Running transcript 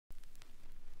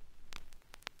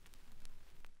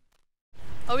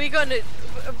Are we gonna...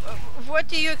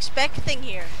 What are you expecting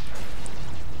here?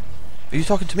 Are you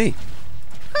talking to me?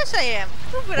 Of course I am.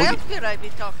 Who else could I be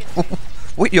talking to?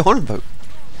 What are you on about?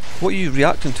 What are you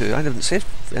reacting to? I didn't say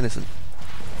anything.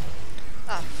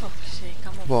 Ah, fuck's sake,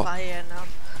 I'm on fire and I'm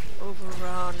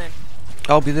overrun and...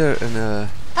 I'll be there in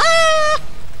Ah!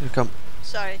 Here come.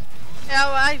 Sorry. Yeah,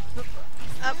 well,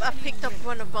 I picked up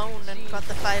one of my own and got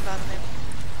the 5 out of them.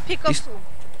 Pick up who?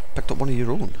 Picked up one of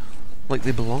your own. Like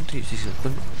they belong to you.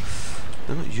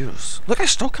 They're not yours. Look, I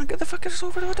still can't get the fuckers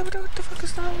over. What the fuck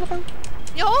is that all about?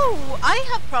 Yo, I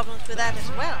have problems with that as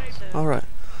well. So. Alright.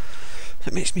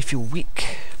 It makes me feel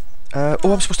weak. Oh,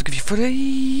 I'm supposed to give you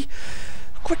free.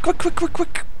 Quick.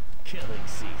 Killing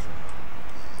season.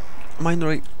 Mine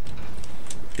right.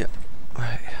 Yeah.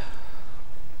 Right.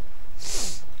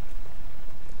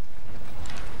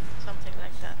 Something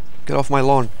like that. Get off my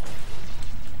lawn.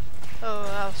 Oh,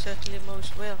 I'll certainly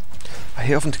most will. I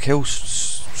hate having to kill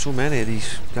so many of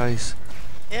these guys.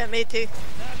 Yeah, me too.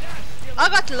 I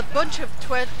got a bunch of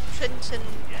 12 twins and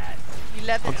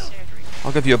 11s here.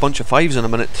 I'll give you a bunch of 5s in a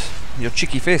minute. Your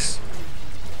cheeky face.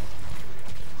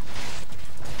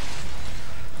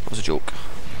 That was a joke.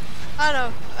 I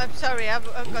know. I'm sorry. I've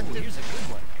got to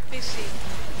busy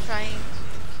trying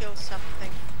to kill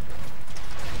something.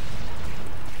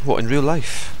 What, in real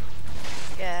life?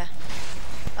 Yeah.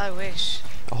 I wish.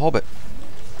 A hobbit?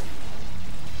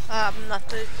 I'm not.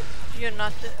 You're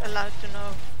not allowed to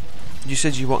know. You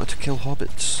said you wanted to kill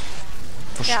hobbits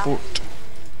for sport.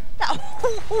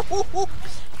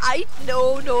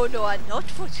 No. No. I'm not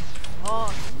for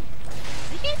fun.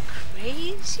 Are you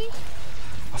crazy?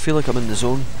 I feel like I'm in the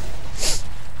zone.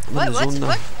 I'm in the zone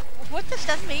now. What does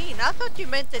that mean? I thought you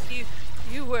meant that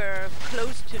you were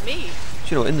close to me.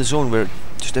 You know, in the zone where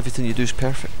just everything you do is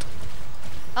perfect.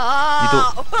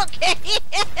 Ah, okay.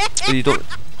 Where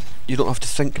you don't have to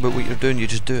think about what you're doing. You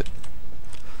just do it.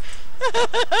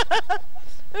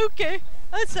 Okay,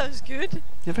 that sounds good.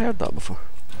 You ever heard that before?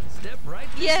 Step right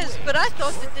Yes, but I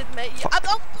thought it did make you.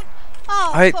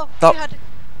 Fuck. That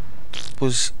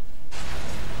was.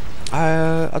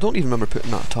 I don't even remember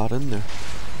putting that tar in there.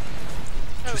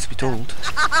 Truth be told.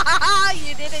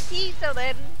 You did a teaser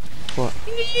then. What?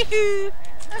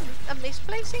 I'm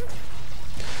misplacing.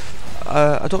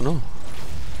 I don't know.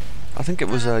 I think it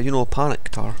was you know, panic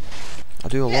tar. I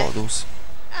do a lot of those.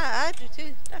 I do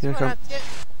too. That's Here what I did.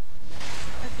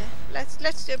 Okay,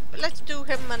 let's do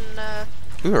him and I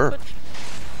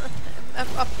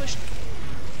pushed.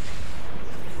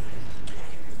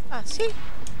 Ah, see,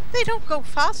 they don't go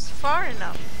far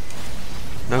enough.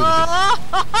 No,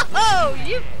 oh,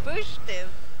 you pushed him.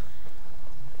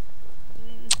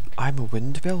 I'm a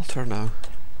wind belter now.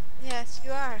 Yes,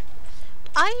 you are.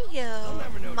 I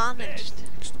managed.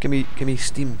 Just give me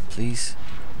steam, please.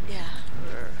 Yeah.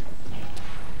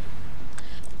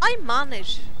 I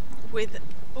managed with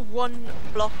one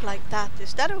block like that.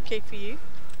 Is that okay for you?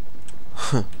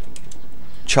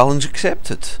 Challenge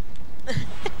accepted.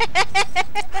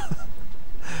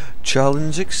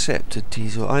 Challenge accepted,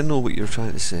 Tizo. I know what you're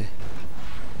trying to say.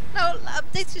 No,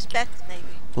 this is better, maybe.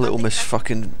 Little Miss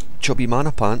fucking chubby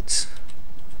mana pants.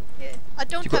 Yeah, I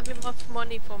don't have enough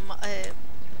money for my,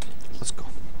 let's go.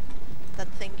 that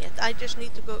thing yet. I just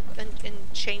need to go and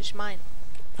change mine.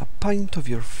 A pint of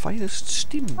your finest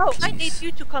steam, Oh, please. I need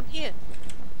you to come here.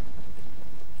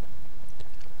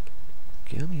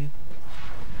 Come here.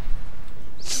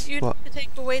 You What? need to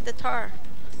take away the tar,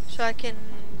 so I can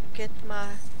get my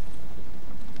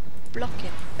block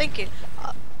in. Thank you.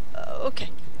 Okay,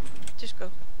 just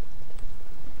go.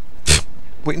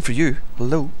 Waiting for you.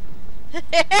 Hello.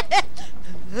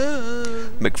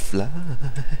 McFly.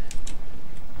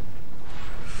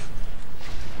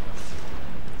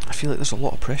 I feel like there's a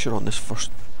lot of pressure on this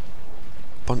first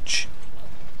bunch.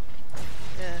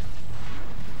 Yeah.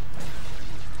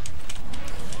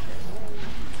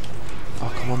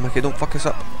 Oh, come on, Mickey, don't fuck us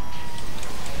up.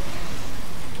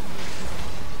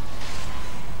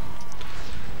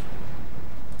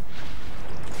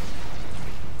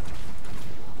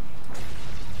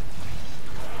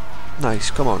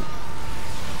 Nice, come on.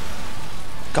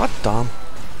 God damn.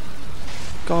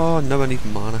 God, now I need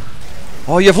mana.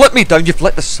 Oh, you've let me down, you've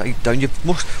let the side down,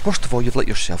 worst of all, you've let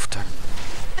yourself down.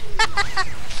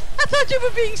 I thought you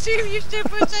were being serious there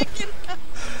for a second.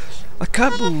 I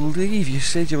can't believe you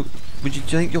said you. Would you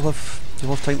think you'll have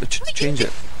time to change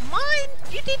it?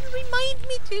 You didn't remind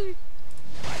me to.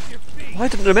 Well, I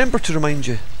didn't remember to remind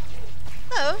you.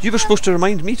 No. You were supposed to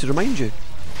remind me to remind you.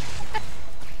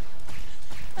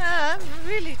 I'm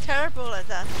really terrible at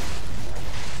that.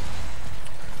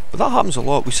 But that happens a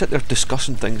lot. We sit there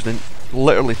discussing things, and then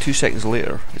literally 2 seconds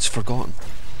later, it's forgotten.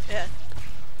 Yeah.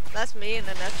 That's me in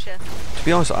a nutshell. To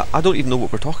be honest, I don't even know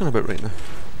what we're talking about right now.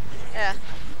 Yeah.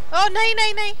 Oh, nay.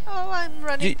 Oh, I'm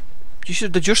running. You should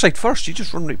have did your side first. You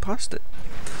just run right past it.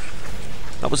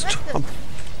 That was.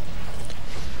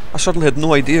 I suddenly had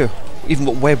no idea even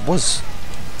what web was.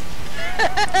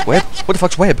 Web? What the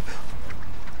fuck's web?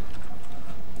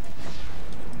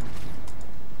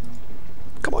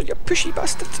 Come on, you pushy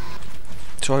bastard.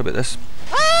 Sorry about this.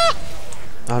 Ah!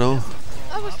 I know.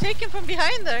 I was taken from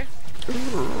behind there.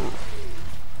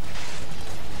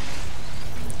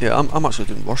 Yeah, I'm actually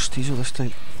doing worse, Teasel, this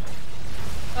time.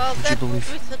 Well, Would you that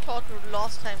believe? was the thought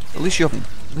last time too. At least you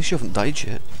haven't died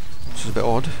yet. Which is a bit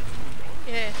odd.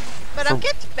 Yeah. But I'll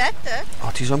get better.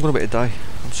 Oh, Teasel, I'm going about to die.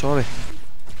 I'm sorry.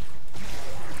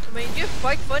 I mean, you're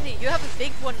quite funny. You have a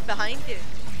big one behind you.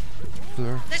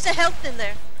 Where? There's a health in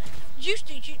there. You.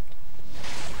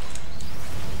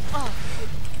 Oh,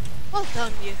 well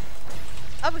done, you.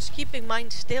 I was keeping mine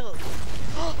still.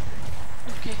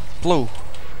 Okay. Blow.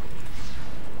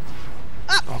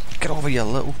 Ah! Oh, get over you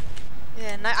little.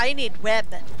 Yeah, now I need web.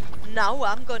 Now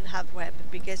I'm gonna have web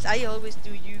because I always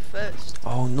do you first.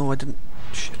 Oh no, I didn't.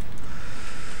 Shit.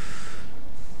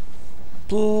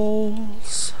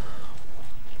 Balls.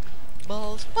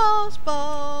 Balls.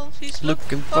 He's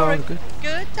Looking for a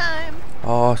good time.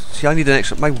 Oh, see, I need an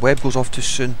extra. My web goes off too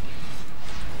soon.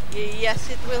 Yes,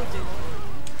 it will do.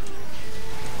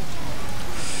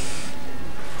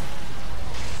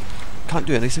 Can't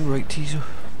do anything right, Teaser.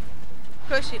 Of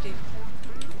course you do.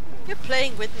 You're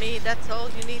playing with me, that's all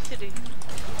you need to do.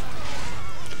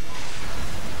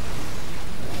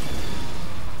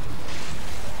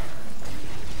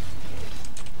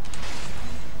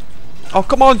 Oh,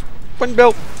 come on! Wind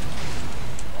belt!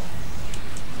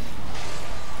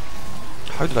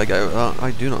 How did I get out of that?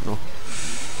 I do not know.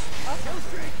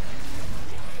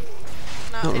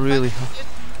 No, Not really.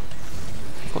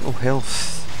 I've got no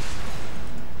health.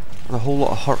 And a whole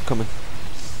lot of hurt coming.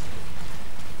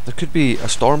 There could be a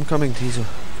storm coming, Teaser.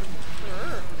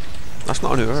 That's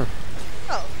not an hour.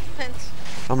 Oh, depends.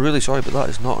 I'm really sorry, but that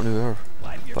is not an hour.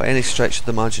 By any stretch of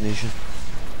the imagination.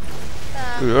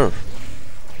 Hour.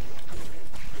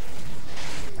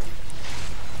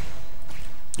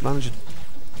 You managing?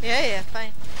 Yeah,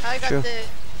 fine. I got Sure. the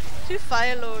 2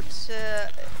 fire lords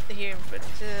here, but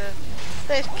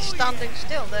they're standing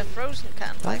still. They're frozen,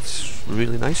 can't like. That's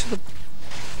really nice of them.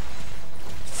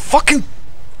 Fucking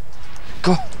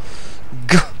go.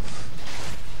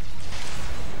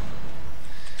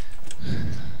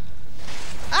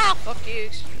 Ah, fuck you.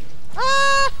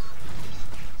 Ah!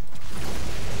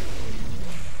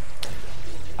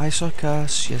 I suck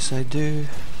ass, yes I do.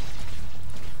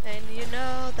 And you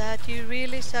know that you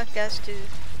really suck ass too.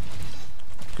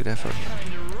 Good effort.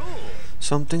 Kinda rule.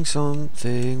 Something,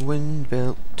 wind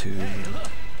belt 2.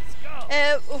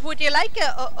 Would you like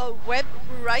a web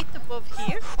right above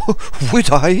here? Would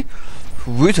I?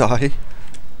 Would I?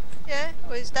 Yeah,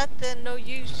 or is that no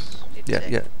use? you'd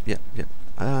say? Yeah.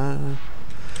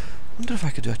 Wonder if I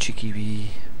could do a cheeky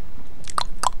wee.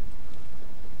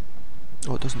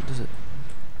 Oh, it doesn't, does it?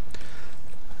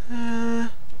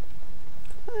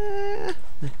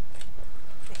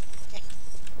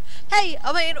 Hey,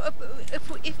 I mean,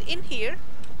 if in here,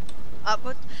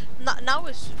 but now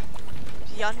is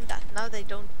beyond that. Now they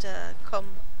don't come.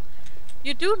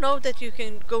 You do know that you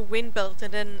can go wind belt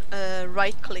and then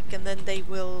right click, and then they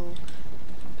will.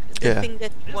 The Yeah. thing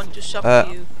that want to suck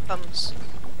you comes.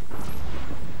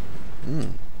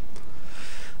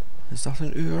 Is that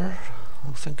an hour?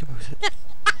 I'll think about it.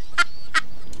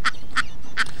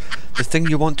 The thing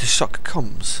you want to suck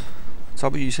comes. Is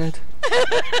that what you said?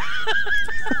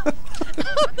 I'm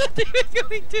not even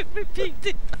going to repeat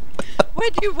it. Where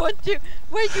do you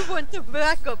want to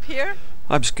back up here?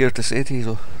 I'm scared to say it,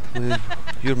 Hazel.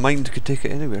 Your mind could take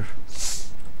it anywhere.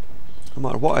 No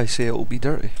matter what I say, it'll be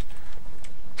dirty.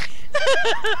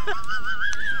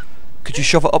 Could you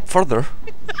shove it up further?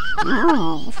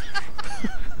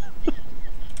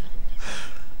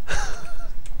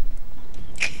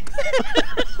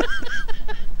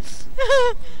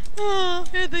 Oh,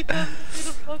 here they come,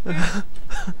 little fucker.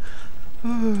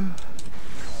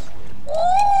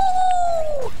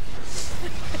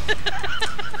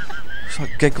 It's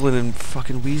like giggling and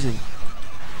fucking wheezing.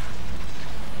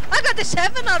 I got a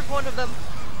 7 out of one of them.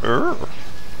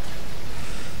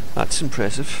 That's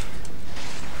impressive.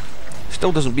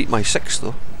 Still doesn't beat my 6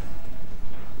 though.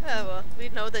 Oh well, we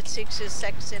know that 6 is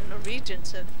sex in Norwegian,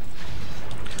 so.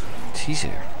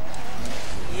 Teaser.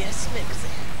 Yes, Mixie.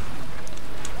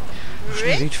 There's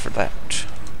no need for that.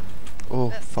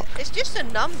 Oh fuck. It's just a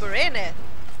number, ain't it?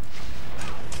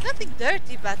 Nothing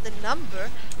dirty about the number.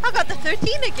 I got the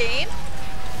 13 again.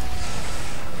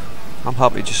 I'm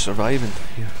happy just surviving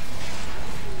here.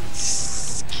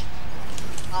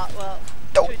 Well,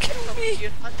 Don't truth kill comes, me.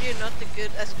 you're not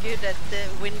as good at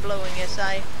wind blowing as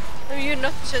I. No, you're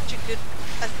not as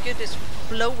good as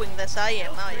blowing as I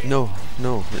am, are you?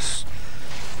 No, it's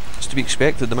to be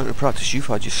expected. The amount of practice you've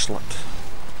had, you slut.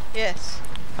 Yes.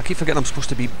 I keep forgetting I'm supposed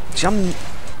to be. See,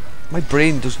 my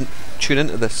brain doesn't tune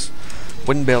into this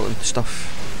wind belt and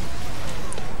stuff.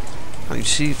 I need to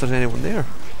see if there's anyone there.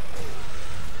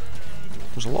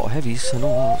 There's a lot of heavies, I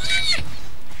know that.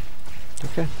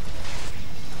 Okay.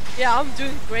 Yeah, I'm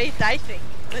doing great, I think.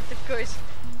 But of course,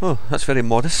 Oh, that's very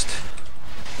modest.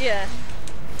 yeah.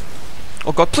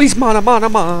 Oh god, please, mana, mana,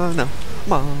 mana.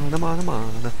 Mana, mana,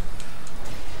 mana.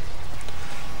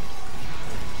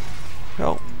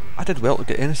 Well, I did well to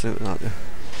get anything out of that there.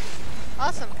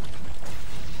 Awesome.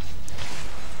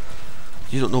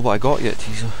 You don't know what I got yet,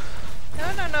 teaser.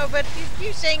 No, but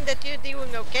you saying that you're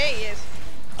doing okay, yes.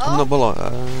 I'm not, well,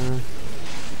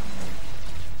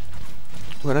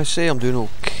 when I say I'm doing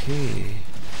okay,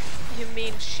 You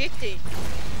mean shitty?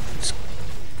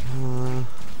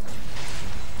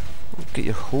 don't get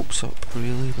your hopes up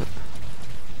really, but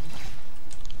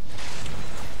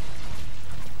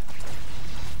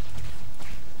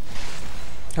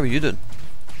how are you doing?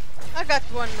 I got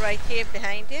one right here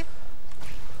behind you.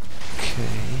 Okay.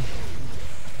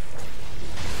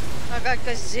 I got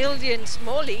gazillion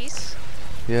smallies.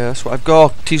 Yeah, that's what I've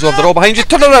got. Tease off, they're all behind you.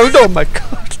 Turn around! Oh my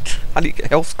god! I need to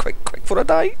get health quick before I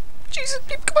die. Jesus,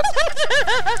 come on!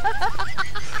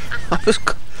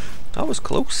 That was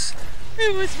close.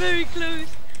 It was very close.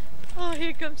 Oh,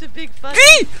 here comes a big fight.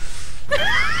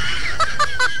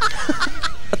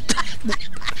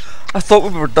 I thought we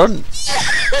were done.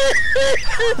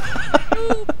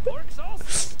 Orcs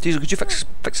also. Teaser, could you fix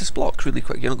this block really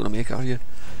quick? You're not going to make it, are you?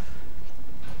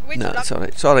 Which No, block? it's alright.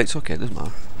 It's alright, it's okay, it doesn't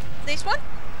matter. This one?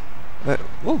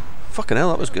 Whoa, fucking hell,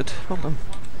 that was good. Well done.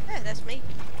 Yeah, that's me.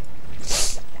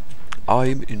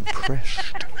 I'm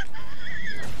impressed.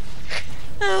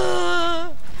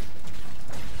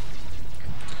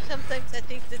 Sometimes I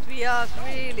think that we are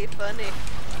really funny.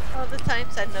 Other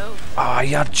times I know. Ah,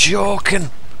 you're joking.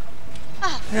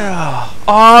 Ah. Yeah.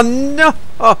 Oh no.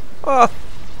 Oh.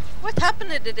 What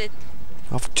happened to it?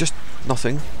 I've just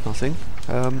nothing.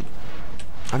 I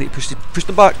need to push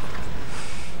them back.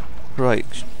 Right.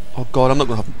 Oh god, I'm not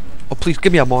gonna have. Oh please,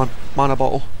 give me a mana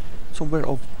bottle somewhere.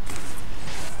 Oh.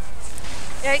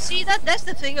 Yeah, see that's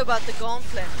the thing about the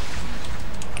gauntlet.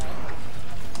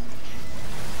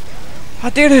 I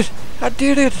did it. That's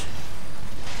a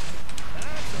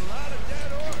lot of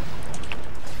dead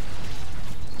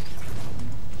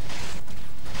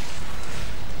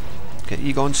orcs. Get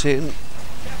Egon Satan.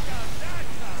 Check out that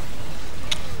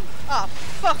top. Oh,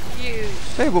 fuck you.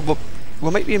 Hey, we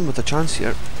might be in with a chance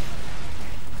here.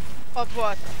 Of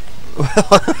what?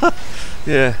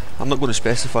 Yeah, I'm not going to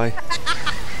specify.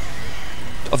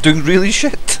 Of doing really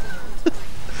shit.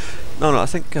 No, I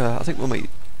think we might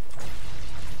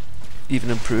even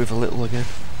improve a little again.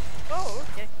 Oh,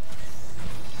 okay.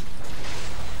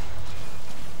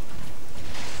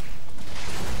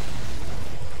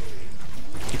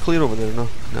 You clear over there? No.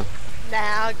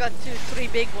 Nah, I got 3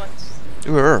 big ones.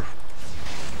 Urgh.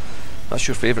 That's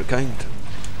your favourite kind.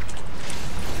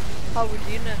 How would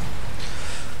you know?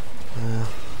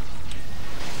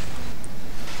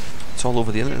 It's all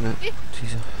over the internet.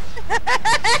 Jesus.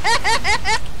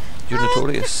 You're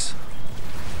notorious.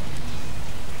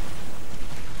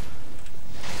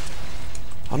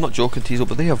 I'm not joking, Teasel,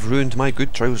 but they have ruined my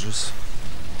good trousers.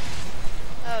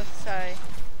 Oh, sorry.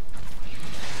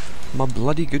 My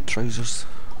bloody good trousers.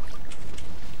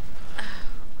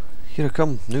 Here I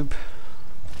come, noob.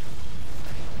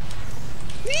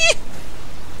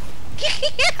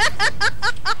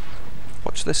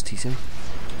 Watch this, Teasel.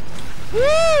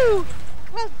 Woo!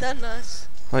 Well done, us.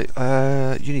 Right,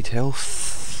 you need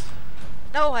health.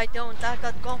 No, I don't. I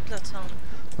got gauntlets on.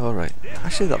 Alright. I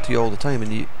say that to you all the time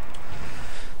and you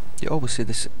always say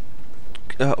this.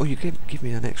 Oh, you give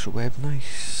me an extra web.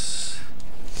 Nice.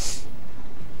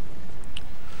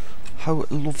 How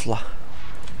lovely.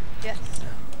 Yes.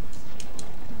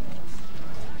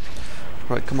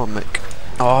 Right, come on, Mick.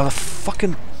 Oh, the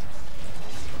fucking...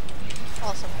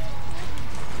 Awesome.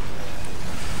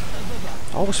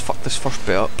 I always fuck this first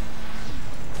bit up.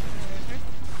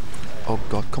 Oh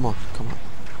god, come on.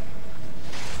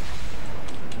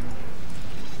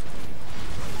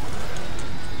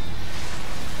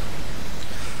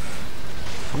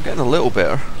 I'm getting a little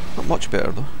better. Not much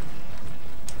better though.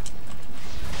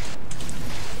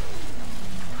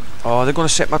 Oh, they're gonna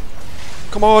set my...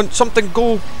 Come on, something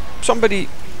go! Somebody!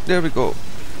 There we go. 1,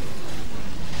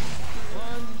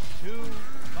 2,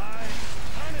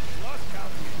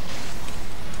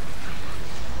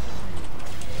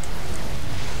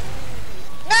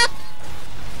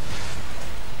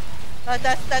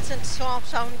 That's a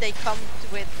sound they come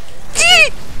with when they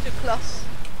too close.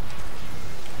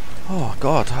 Oh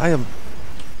god, I am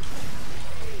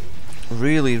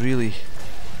really, really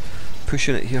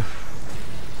pushing it here.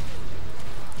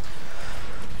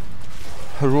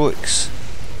 Heroics.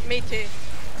 Me too.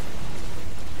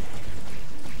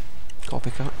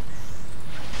 Copycat.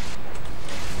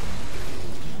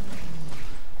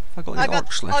 I got any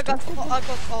orcs left? I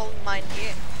got all mine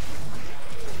here.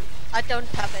 I don't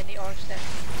have any orcs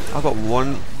left. I got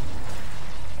one.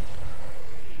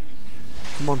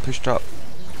 Come on, push trap.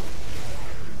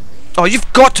 Oh,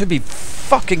 you've got to be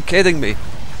fucking kidding me!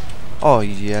 Oh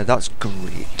yeah, that's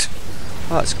great.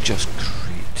 That's just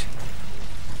great.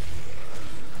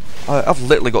 I've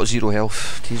literally got 0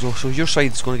 health, Tizo, so your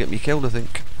side's going to get me killed, I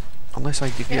think. Unless I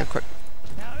give me a quick...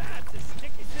 Now that's a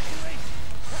sticky situation.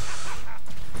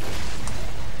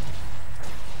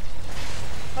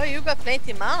 Oh, you got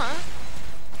plenty mana.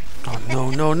 Oh no,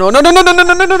 no, no, no, no, no, no,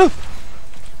 no, no, no, no!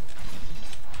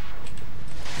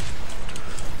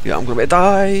 Yeah, I'm gonna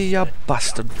die, you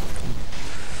bastard.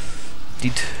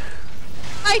 Did.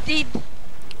 I did.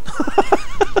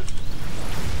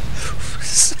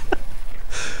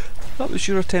 That was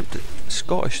your attempt at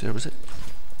Scottish there, was it?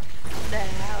 No.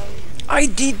 I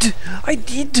did! I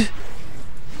did!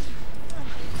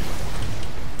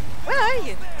 Where are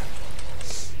you?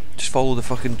 Just follow the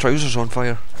fucking trousers on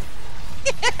fire.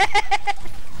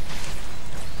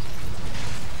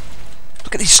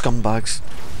 Look at these scumbags.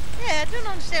 Yeah, I don't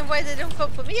understand why they don't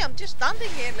come for me. I'm just standing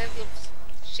here, little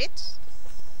shits.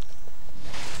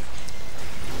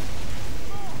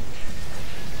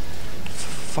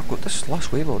 Fuck, what this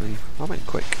last wave already? That went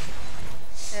quick.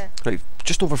 Yeah. Right,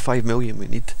 just over 5 million we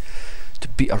need to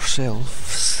beat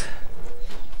ourselves.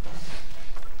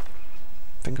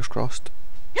 Fingers crossed.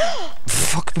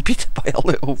 Fuck, we beat it by a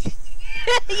little.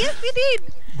 Yes, we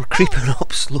did. We're creeping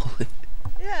up slowly.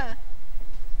 Yeah.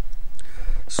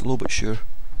 Slow but sure.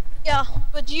 Yeah,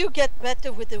 but you get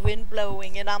better with the wind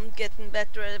blowing, and I'm getting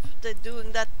better at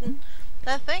doing that thing.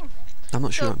 I'm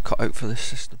not sure So- I'm cut out for this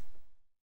system.